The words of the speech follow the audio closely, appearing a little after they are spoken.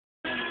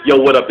Yo,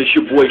 what up? It's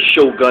your boy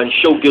Shogun,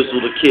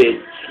 Showgizzle the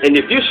Kid. And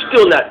if you're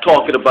still not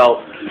talking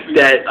about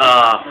that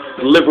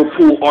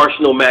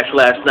Liverpool-Arsenal match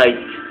last night,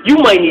 you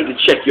might need to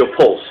check your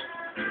pulse,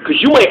 because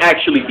you might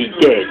actually be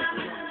dead.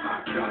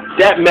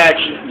 That match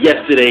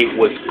yesterday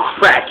was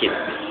cracking.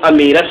 I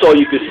mean, that's all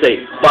you could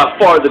say. By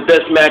far the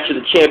best match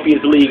of the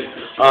Champions League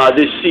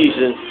this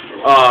season.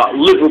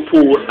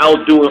 Liverpool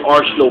outdoing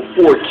Arsenal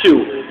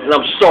 4-2. And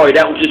I'm sorry,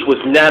 that just was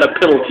not a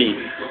penalty.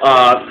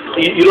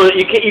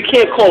 You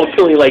can't call a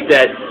penalty like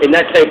that in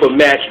that type of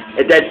match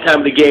at that time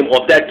of the game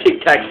off that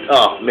tic-tac.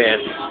 Oh, man,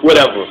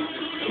 whatever.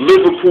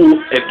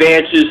 Liverpool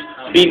advances,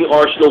 beating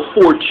Arsenal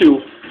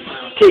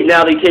 4-2.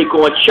 Now they take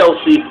on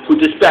Chelsea, who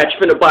dispatched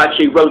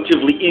Fenerbahce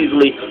relatively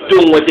easily,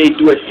 doing what they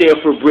do at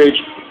Stamford Bridge,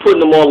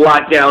 putting them on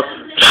lockdown.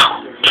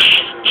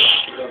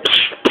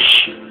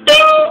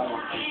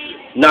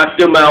 Knocked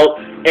them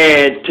out.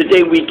 And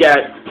today we got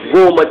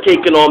Roma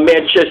taking on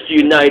Manchester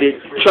United,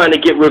 trying to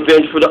get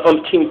revenge for the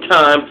umpteenth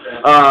time.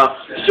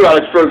 Sir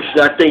Alex Ferguson,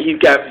 I think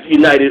he's got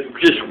United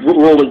just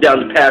rolling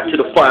down the path to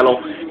the final.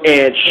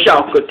 And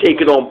Schalke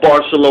taking on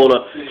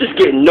Barcelona, just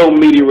getting no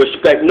media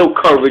respect, no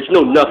coverage,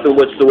 no nothing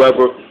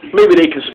whatsoever. Maybe they can